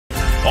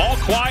All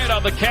quiet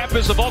on the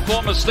campus of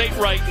Oklahoma State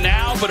right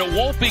now, but it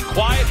won't be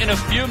quiet in a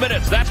few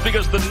minutes. That's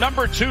because the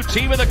 #2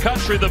 team in the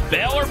country, the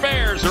Baylor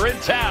Bears, are in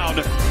town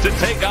to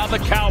take on the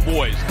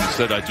Cowboys. He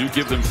said, I do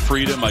give them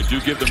freedom. I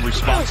do give them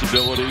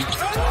responsibility.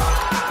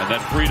 And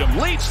that freedom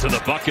leads to the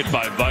bucket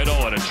by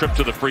Vital and a trip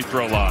to the free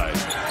throw line.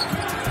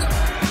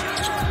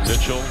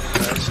 Mitchell.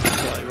 That's the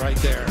play right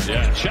there.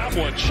 Yeah,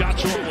 Chatwood shot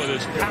to him with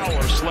his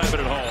power, slamming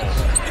it home.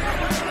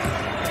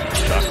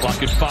 Shot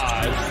clock at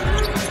 5.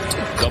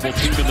 Double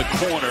team in the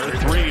corner.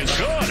 3 is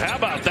good. How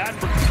about that?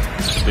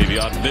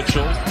 Davion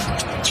Mitchell.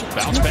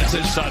 Bounce pass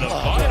inside of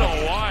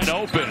Vital, wide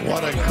open.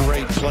 What a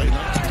great play.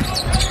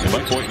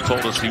 Mike Boynton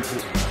told us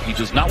he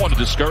does not want to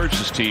discourage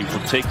his team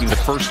from taking the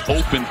first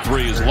open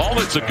 3 as long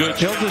as it's a good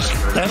shot.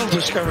 That'll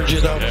discourage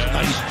it up. Yeah. Now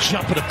he's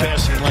jumping the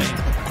passing lane.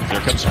 There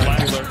comes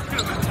Flagler.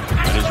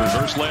 And his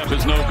reverse layup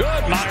is no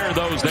good. Meyer,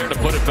 those there to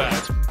put it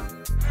back.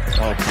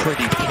 Oh,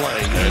 pretty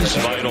play. It's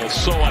Vital,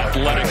 so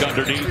athletic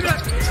underneath.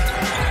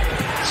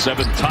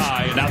 7th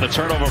tie, and now the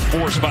turnover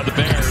forced by the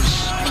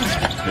Bears.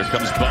 Here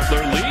comes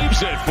Butler,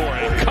 leaves it for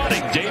a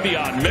cutting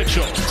Davion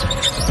Mitchell.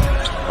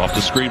 Off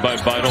the screen by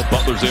Vital.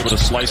 Butler's able to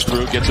slice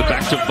through, gets it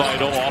back to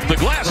Vital. Off the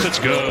glass, it's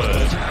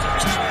good.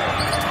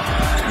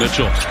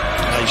 Mitchell.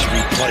 Nice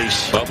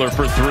replace. Butler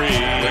for 3.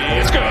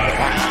 It's good.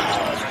 Wow.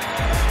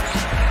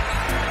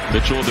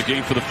 Mitchell in the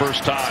game for the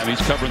first time.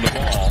 He's covering the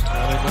ball.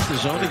 They went the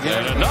zone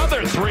again. And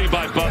another 3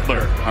 by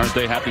Butler. Aren't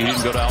they happy he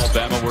didn't go to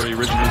Alabama where he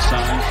originally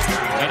signed?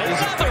 And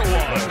another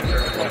one.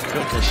 My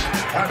goodness.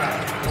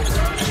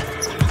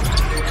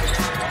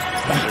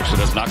 Anderson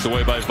is knocked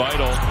away by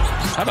Vital.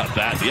 How about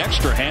that? The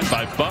extra hand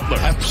by Butler.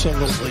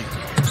 Absolutely.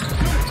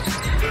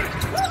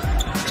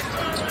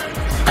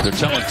 They're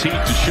telling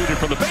Teague to shoot it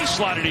from the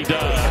baseline, and he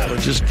does. They're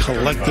just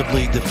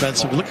collectively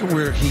defensive. Look at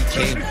where he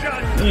came.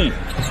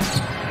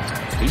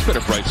 He's been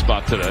a bright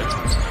spot today.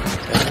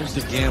 There's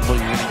the gamble.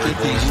 You're going to get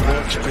these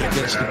looks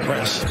against the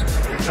press.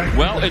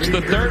 Well, it's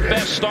the 3rd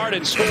best start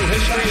in school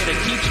history, and it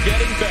keeps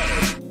getting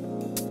better.